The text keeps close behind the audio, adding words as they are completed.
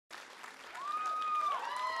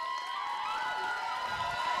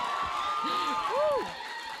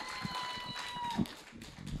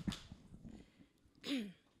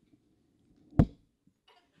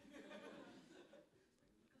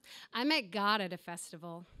I met God at a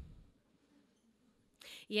festival.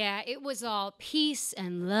 Yeah, it was all peace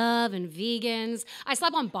and love and vegans. I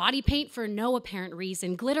slapped on body paint for no apparent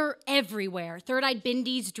reason. Glitter everywhere. Third-eyed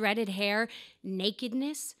bindies, dreaded hair,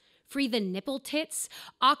 nakedness, free the nipple tits,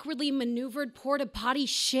 awkwardly maneuvered porta-potty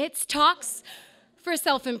shits, talks for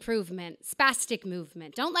self-improvement, spastic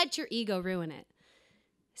movement. Don't let your ego ruin it.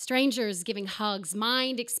 Strangers giving hugs,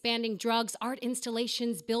 mind-expanding drugs, art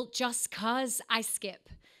installations built just 'cause I skip.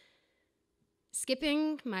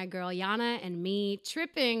 Skipping my girl Yana and me,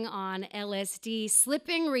 tripping on LSD,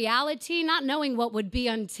 slipping reality, not knowing what would be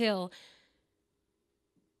until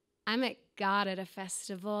I met God at a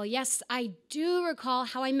festival. Yes, I do recall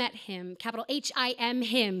how I met him, capital H-I-M,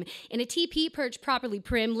 him, in a TP perch properly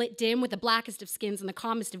prim, lit dim with the blackest of skins and the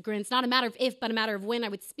calmest of grins. Not a matter of if, but a matter of when I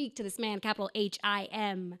would speak to this man, capital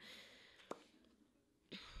H-I-M.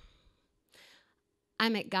 I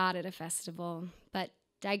met God at a festival, but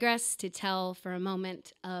digress to tell for a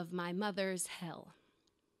moment of my mother's hell.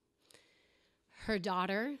 Her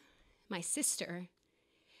daughter, my sister,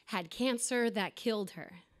 had cancer that killed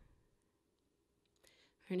her.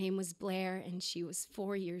 Her name was Blair, and she was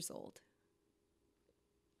 4 years old.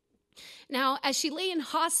 Now, as she lay in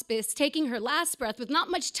hospice, taking her last breath with not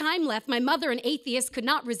much time left, my mother, an atheist, could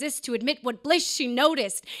not resist to admit what bliss she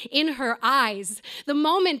noticed in her eyes. The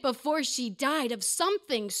moment before she died, of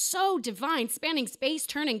something so divine, spanning space,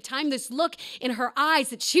 turning time, this look in her eyes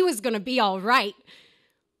that she was going to be all right.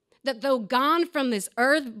 That though gone from this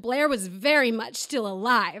earth, Blair was very much still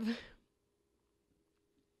alive.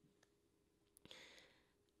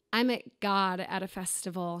 I met God at a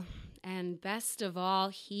festival. And best of all,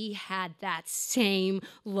 he had that same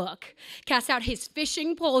look. Cast out his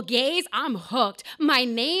fishing pole gaze, I'm hooked. My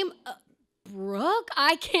name, Brooke?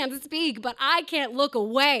 I can't speak, but I can't look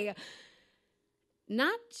away.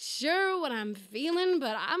 Not sure what I'm feeling,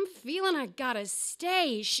 but I'm feeling I gotta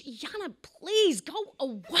stay. Yana, please go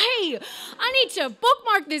away. I need to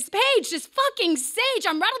bookmark this page, this fucking sage.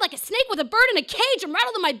 I'm rattled like a snake with a bird in a cage. I'm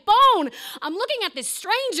rattled in my bone. I'm looking at this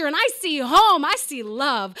stranger and I see home. I see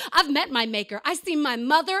love. I've met my maker. I see my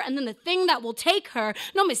mother and then the thing that will take her.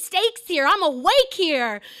 No mistakes here. I'm awake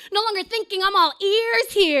here. No longer thinking I'm all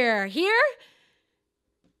ears here. Here?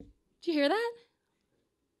 Did you hear that?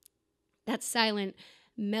 That silent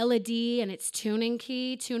melody and its tuning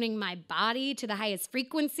key, tuning my body to the highest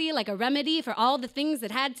frequency like a remedy for all the things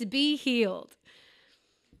that had to be healed.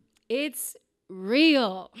 It's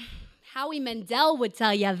real. Howie Mandel would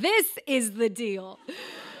tell you, this is the deal.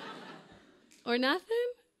 Or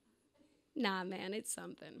nothing? Nah, man, it's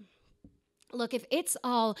something. Look, if it's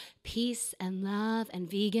all peace and love and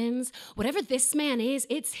vegans, whatever this man is,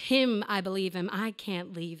 it's him, I believe him. I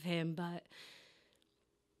can't leave him, but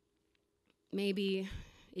maybe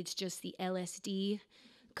it's just the LSD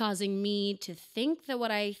causing me to think that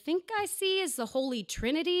what I think I see as the Holy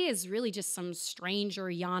Trinity is really just some stranger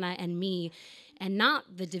Yana and me, and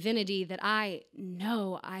not the divinity that I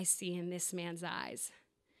know I see in this man's eyes.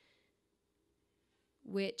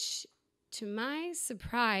 Which, to my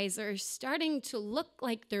surprise, are starting to look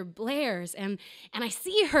like they're Blair's, and I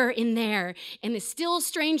see her in there, in the still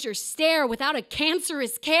stranger stare without a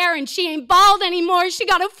cancerous care, and she ain't bald anymore, she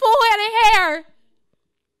got a full head of hair.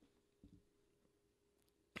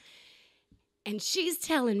 And she's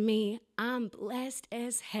telling me I'm blessed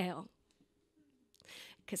as hell,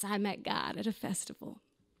 'cause I met God at a festival.